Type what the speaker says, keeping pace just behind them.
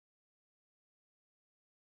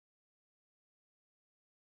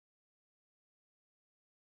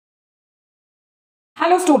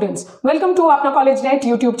Hello students, welcome to Apna College Net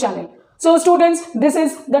YouTube channel. So students, this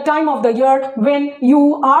is the time of the year when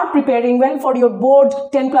you are preparing well for your board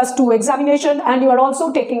 10+2 examination and you are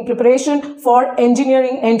also taking preparation for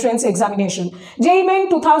engineering entrance examination. JEE Main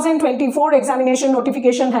 2024 examination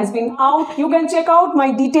notification has been out. You can check out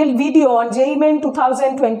my detailed video on JEE Main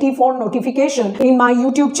 2024 notification in my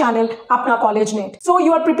YouTube channel Apna College Net. So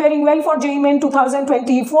you are preparing well for JEE Main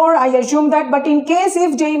 2024, I assume that, but in case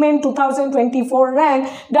if JEE Main 2024 rank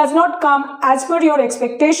does not come as per your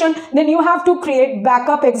expectation, then you have to create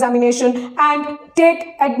backup examination and take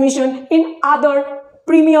admission in other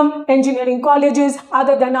premium engineering colleges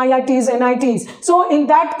other than IITs and NITs. So in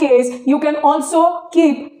that case, you can also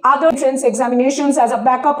keep other entrance examinations as a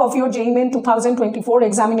backup of your JEE Main 2024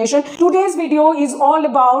 examination. Today's video is all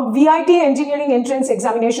about VITEE Engineering Entrance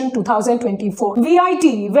Examination 2024.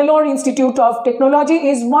 VITEE, Vellore Institute of Technology,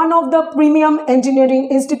 is one of the premium engineering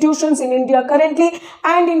institutions in India currently,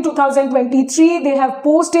 and in 2023 they have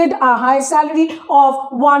posted a high salary of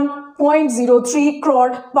 1.03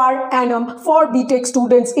 crore per annum for BTech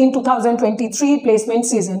students in 2023 placement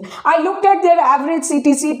season. I looked at their average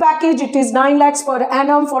CTC package. It is 9 lakhs per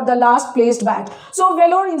annum for the last placed batch. So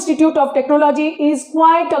Vellore Institute of Technology is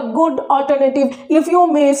quite a good alternative if you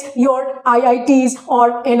miss your IITs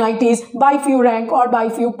or NITs by few rank or by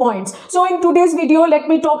few points. So in today's video, let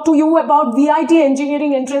me talk to you about VITEE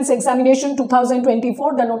Engineering Entrance Examination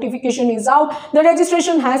 2024. The notification is out. The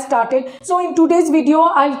registration has started. So in today's video,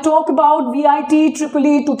 I'll talk about VITEE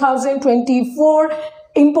EEE 2024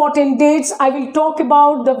 important dates. I will talk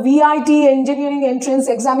about the VITEE Engineering Entrance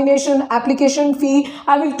Examination application fee.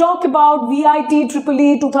 I will talk about VITEE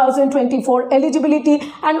EEE 2024 eligibility,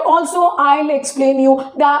 and also I'll explain you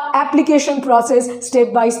the application process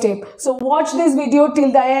step by step. So watch this video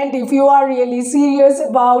till the end if you are really serious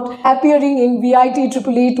about appearing in VITEE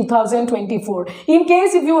EEE 2024. In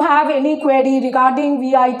case if you have any query regarding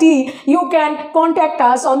VITEE, you can contact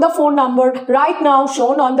us on the phone number right now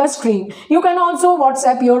shown on the screen. You can also WhatsApp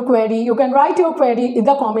your query. You can write your query in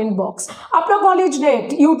the comment box. Apna College Net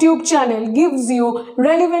YouTube channel gives you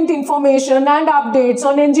relevant information and updates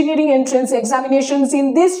on engineering entrance examinations.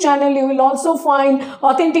 In this channel, you will also find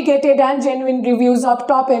authenticated and genuine reviews of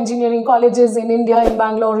top engineering colleges in India, in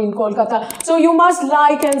Bangalore, in Kolkata. So you must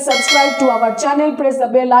like and subscribe to our channel. Press the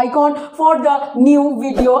bell icon for the new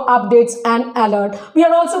video updates and alert. We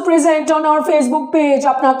are also present on our Facebook page,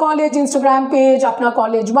 Apna College, Instagram page, Apna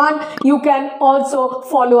College 1. You can also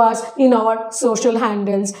follow us in our social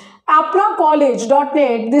handles.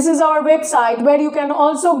 apnacollege.net, this is our website where you can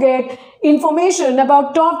also get information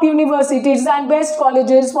about top universities and best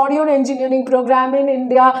colleges for your engineering program in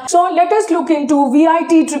India. So let us look into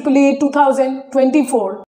VITEE EEE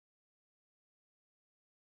 2024.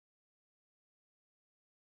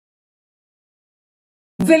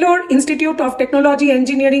 Vellore Institute of Technology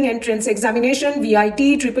Engineering Entrance Examination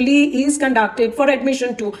VITEE EEE is conducted for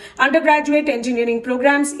admission to undergraduate engineering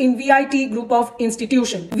programs in VITEE group of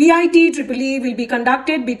institutions. VITEE EEE will be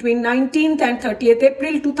conducted between 19th and 30th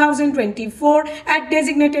April 2024 at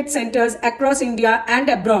designated centers across India and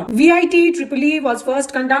abroad. VITEE EEE was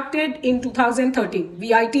first conducted in 2013.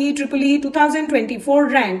 VITEE EEE 2024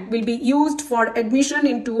 rank will be used for admission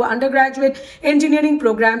into undergraduate engineering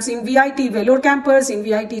programs in VITEE Vellore campus, in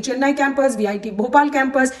VITEE Chennai campus, VITEE Bhopal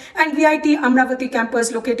campus, and VITEE Amravati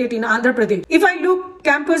campus located in Andhra Pradesh. If I look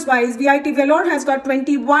campus wise, VITEE Vellore has got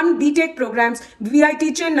 21 BTech programs,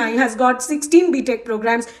 VITEE Chennai has got 16 BTech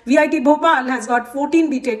programs, VITEE Bhopal has got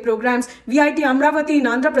 14 BTech programs, VITEE Amravati in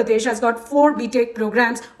Andhra Pradesh has got 4 BTech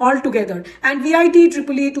programs altogether, and VITEE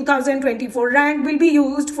EEE 2024 rank will be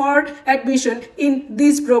used for admission in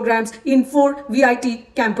these programs in 4 VITEE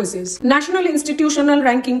campuses. National Institutional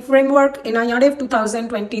Ranking Framework NIRF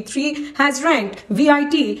 2023 has ranked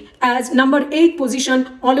VITEE as number 8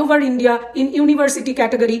 position all over India in university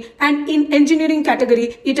category, and in engineering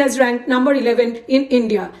category it has ranked number 11 in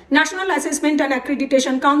India. National Assessment and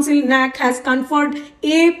Accreditation Council NAC has conferred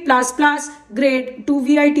A++ grade to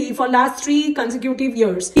VITEE for last 3 consecutive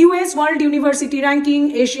years. US World University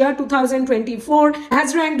Ranking Asia 2024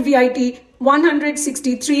 has ranked VITEE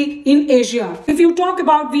 163 in Asia. If you talk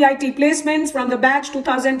about VITEE placements from the batch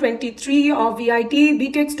 2023 of VITEE,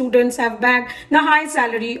 BTech students have bagged the high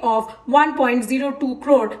salary of 1.02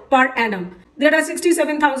 crore per annum. There are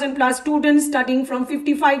 67,000 plus students studying from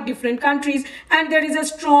 55 different countries, and there is a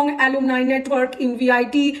strong alumni network in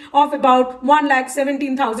VITEE of about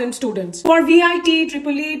 1,17,000 students. For VITEE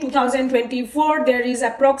EEE 2024, there is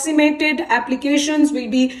approximated applications will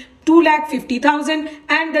be 2,50,000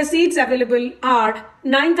 and the seats available are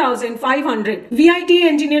 9,500. VITEE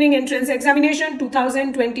Engineering Entrance Examination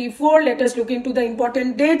 2024. Let us look into the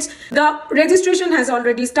important dates. The registration has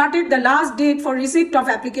already started. The last date for receipt of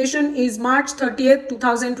application is March 30th,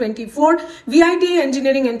 2024. VITEE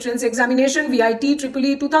Engineering Entrance Examination VITEE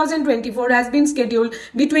 2024 has been scheduled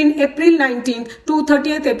between April 19th to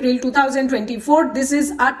 30th April 2024. This is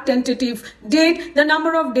a tentative date. The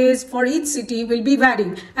number of days for each city will be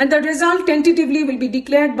varying and the result tentatively will be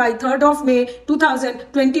declared by 3rd of May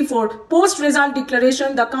 2024. Post-result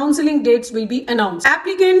declaration, the counselling dates will be announced.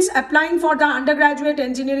 Applicants applying for the undergraduate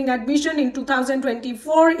engineering admission in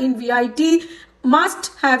 2024 in VITEE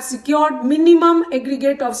must have secured minimum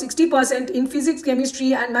aggregate of 60% in physics,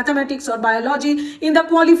 chemistry and mathematics or biology in the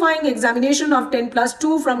qualifying examination of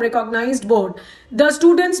 10+2 from recognized board. The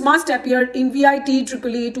students must appear in VITEE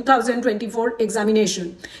 2024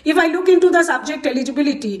 examination. If I look into the subject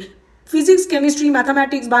eligibility, physics, chemistry,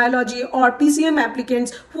 mathematics, biology or PCM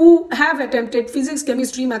applicants who have attempted physics,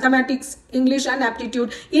 chemistry, mathematics, English and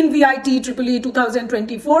aptitude in VITEE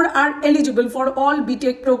 2024 are eligible for all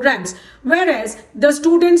BTech programs, whereas the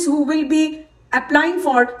students who will be applying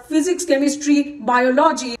for physics, chemistry,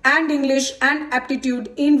 biology and English and aptitude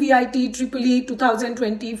in VITEE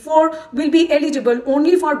 2024 will be eligible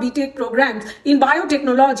only for BTech programs in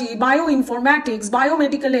biotechnology, bioinformatics,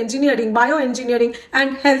 biomedical engineering, bioengineering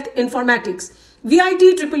and health informatics.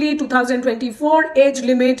 VITEE 2024 age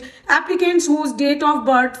limit: applicants whose date of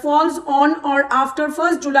birth falls on or after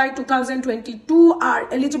 1st July 2022 are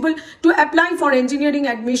eligible to apply for engineering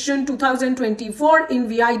admission 2024 in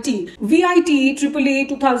VITEE. VITEE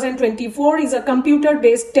 2024 is a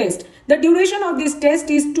computer-based test. The duration of this test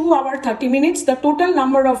is 2 hours 30 minutes. The total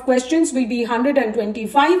number of questions will be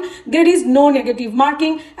 125. There is no negative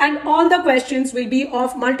marking and all the questions will be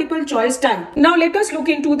of multiple choice type. Now let us look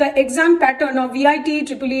into the exam pattern of VITEE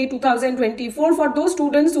 2024 for those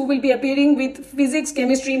students who will be appearing with physics,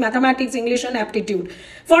 chemistry, mathematics, English and aptitude.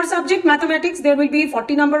 For subject mathematics, there will be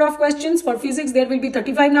 40 number of questions. For physics, there will be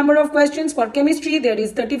 35 number of questions. For chemistry, there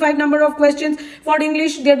is 35 number of questions. For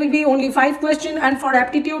English, there will be only 5 questions. And for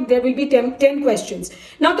aptitude, there will be 10 questions.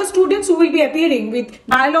 Now, the students who will be appearing with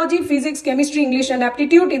biology, physics, chemistry, English and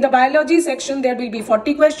aptitude, in the biology section, there will be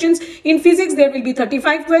 40 questions. In physics, there will be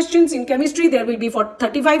 35 questions. In chemistry, there will be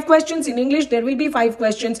 35 questions. In English, there will be 5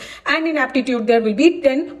 questions. And in aptitude, there will be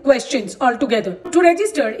 10 questions altogether. To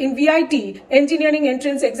register in VITEE Engineering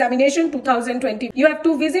Entrance Examination 2020, you have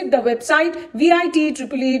to visit the website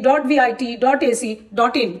vitee.vite.ac.in.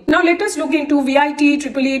 Now, let us look into VITEE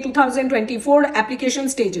 2024 application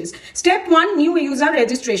stages. Step 1, new user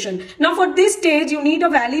registration. Now, for this stage, you need a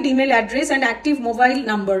valid email address and active mobile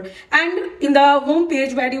number. And in the home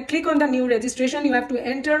page where you click on the new registration, you have to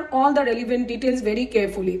enter all the relevant details very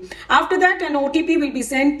carefully. After that, an OTP will be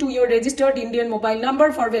sent to your registered Indian mobile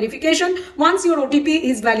number for verification. Once your OTP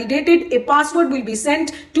is validated, a password will be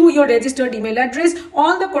sent to your registered email address.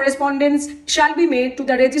 All the correspondence shall be made to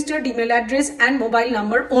the registered email address and mobile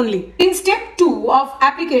number only. In step 2 of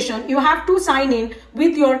application, you have to sign in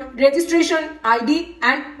with your registration ID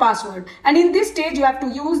and password. And in this stage, you have to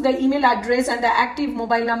use the email address and the active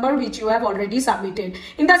mobile number which you have already submitted.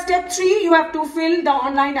 In the step 3, you have to fill the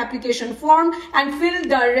online application form and fill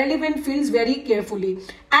the relevant fields very carefully.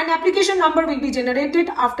 An application number will be generated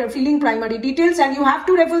after filling primary details and you have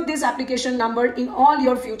to refer this application number in all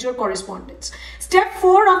your future correspondence. Step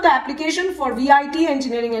 4 of the application for VITEE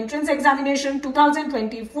Engineering Entrance Examination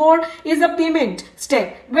 2024 is the payment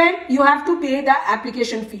step where you have to pay the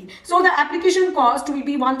application fee. So the application cost will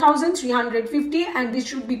be 1,350 and this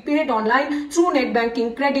should be paid online through net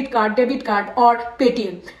banking, credit card, debit card or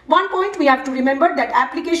Paytm. One point we have to remember that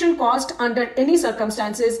application cost under any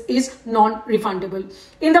circumstances is non-refundable.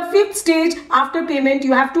 In the 5th stage, after payment,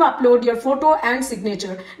 you have to upload your photo and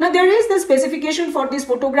signature. Now there is the specification for this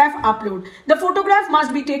photograph upload. The photograph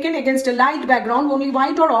must be taken against a light background, only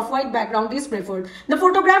white or off-white background is preferred. The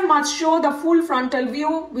photograph must show the full frontal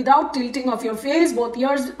view without tilting of your face. Both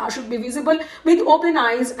ears should be visible with open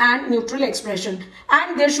eyes and neutral expression.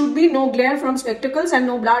 And there should be no glare from spectacles and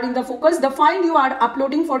no blur in the focus. The file you are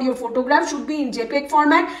uploading for your photograph should be in JPEG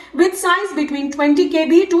format with size between 20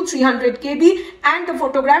 KB to 300 KB and the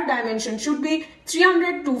photograph dimension should be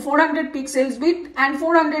 300 to 400 pixels width and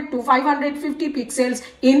 400 to 550 pixels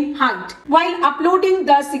in height. While uploading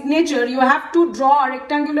the signature, you have to draw a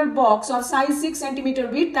rectangular box of size 6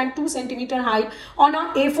 cm width and 2 cm height on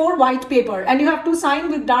a A4 white paper, and you have to sign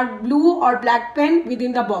with dark blue or black pen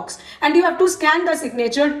within the box, and you have to scan the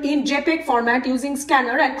signature in JPEG format using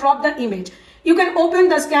scanner and crop the image. You can open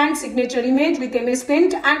the scanned signature image with MS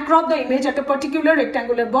Paint and crop the image at a particular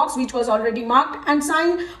rectangular box which was already marked and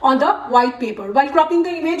sign on the white paper. While cropping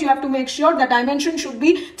the image, you have to make sure the dimension should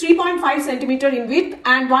be 3.5 centimeter in width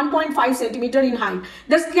and 1.5 centimeter in height.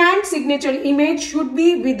 The scanned signature image should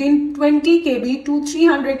be within 20 KB to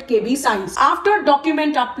 300 KB size. After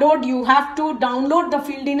document upload, you have to download the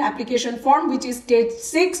filled-in application form, which is stage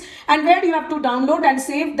 6, and where you have to download and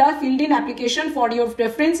save the filled-in application for your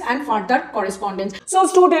reference and further correspondence. So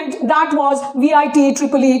student, that was VITEE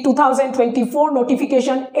 2024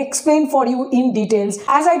 notification explained for you in details.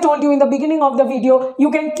 As I told you in the beginning of the video,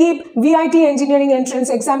 you can keep VITEE engineering entrance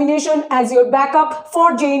examination as your backup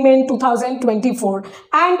for JEE Main 2024.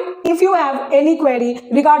 And if you have any query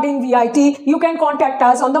regarding VITEE, you can contact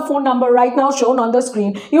us on the phone number right now shown on the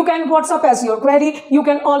screen. You can WhatsApp us your query. You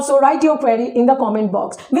can also write your query in the comment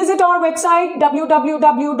box. Visit our website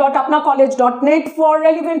www.apnacollege.net for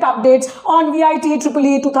relevant updates on VITEE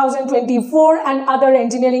 2024 and other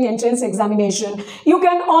engineering entrance examination. You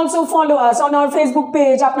can also follow us on our Facebook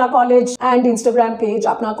page Apna College and Instagram page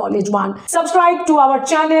Apna College 1. Subscribe to our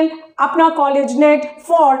channel Apna College Net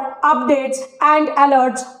for updates and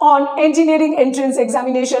alerts on engineering entrance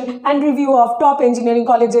examination and review of top engineering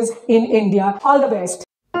colleges in India. All the best.